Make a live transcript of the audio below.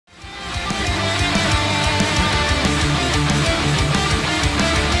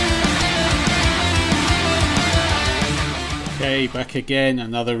Okay, back again,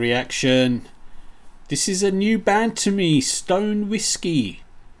 another reaction. This is a new band to me, Stone Whiskey.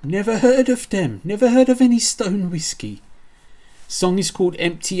 Never heard of them, never heard of any Stone Whiskey. Song is called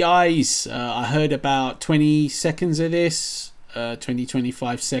Empty Eyes. I heard about 20 seconds of this,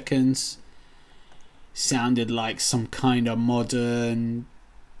 20-25 seconds. Sounded like some kind of modern,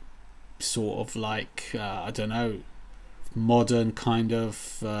 sort of like, I don't know, modern kind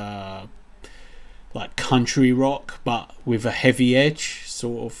of like country rock, but with a heavy edge,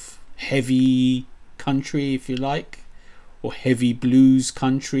 sort of heavy country if you like, or heavy blues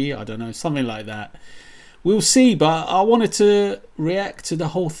country, I don't know, something like that. We'll see, but I wanted to react to the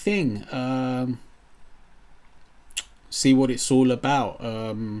whole thing, see what it's all about.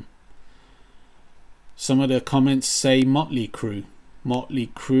 Some of the comments say Motley Crue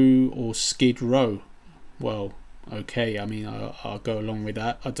or Skid Row. Well, okay, I mean, I'll go along with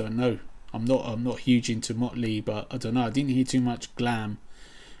that. I don't know. I'm not huge into Motley, but I don't know. I didn't hear too much glam,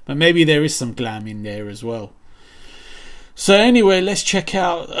 but maybe there is some glam in there as well. So anyway, let's check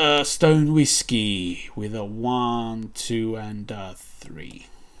out Stone Whiskey with a 1, 2, and 3.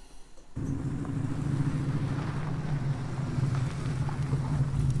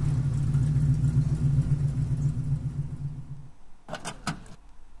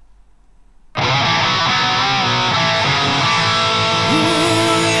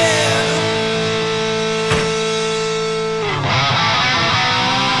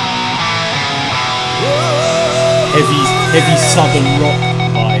 Heavy southern rock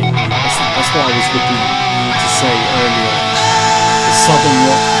vibe. That's what I was looking to say earlier. The southern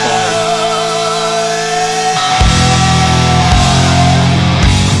rock vibe.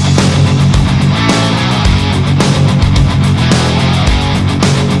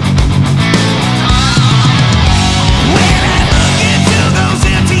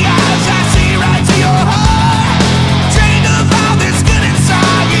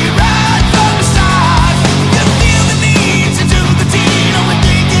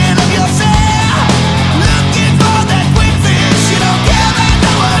 Looking for that quick fish, you don't care about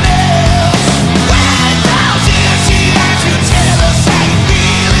no one.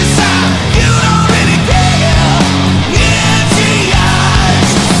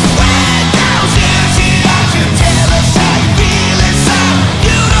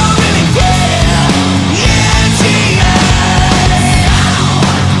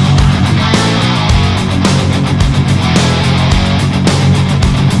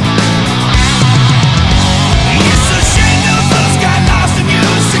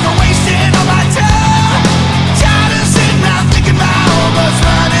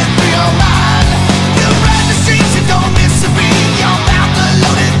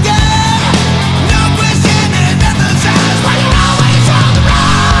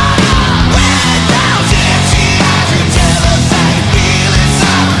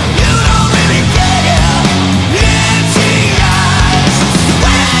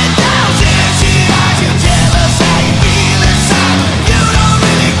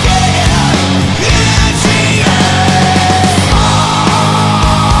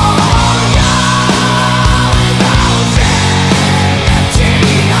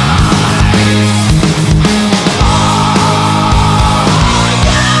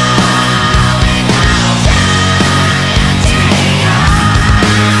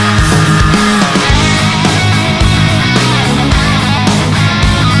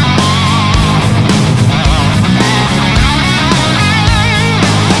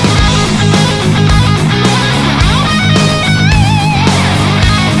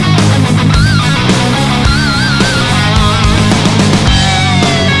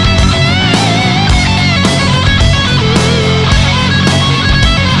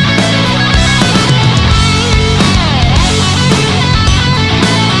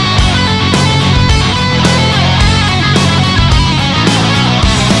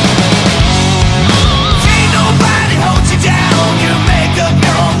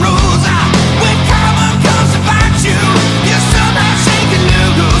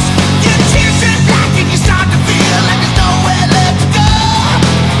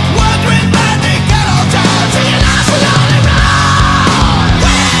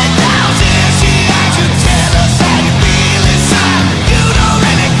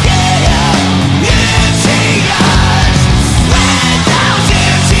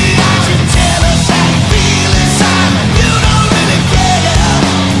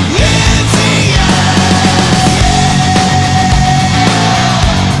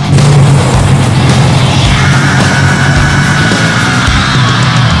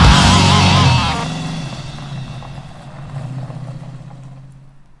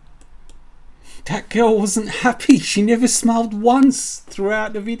 girl wasn't happy. She never smiled once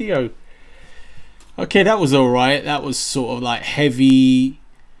throughout the video. Okay, that was alright. That was sort of like heavy,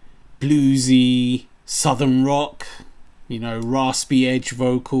 bluesy, southern rock, you know, raspy edge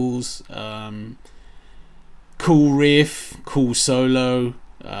vocals, cool riff, cool solo,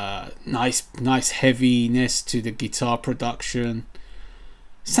 nice heaviness to the guitar production.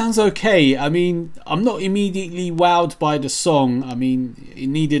 Sounds okay. I mean, I'm not immediately wowed by the song. I mean, it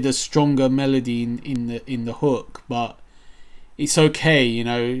needed a stronger melody in the hook, but it's okay, you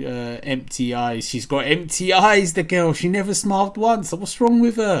know. Empty eyes. She's got empty eyes, the girl. She never smiled once. What's wrong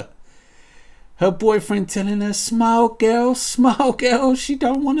with her? Her boyfriend telling her, smile girl, smile girl. She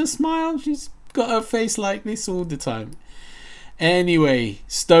don't want to smile. She's got her face like this all the time. Anyway,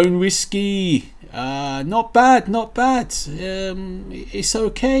 Stone Whiskey, not bad, not bad. It's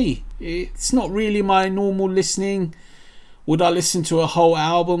okay. It's not really my normal listening. Would I listen to a whole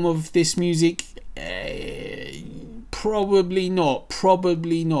album of this music? Probably not,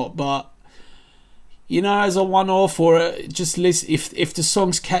 but you know, as a one-off, or just listen, if the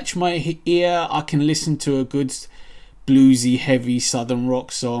songs catch my ear, I can listen to a good bluesy, heavy southern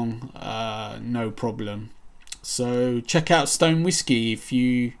rock song, no problem. So check out Stone Whiskey if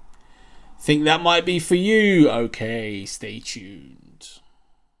you think that might be for you. Okay, stay tuned.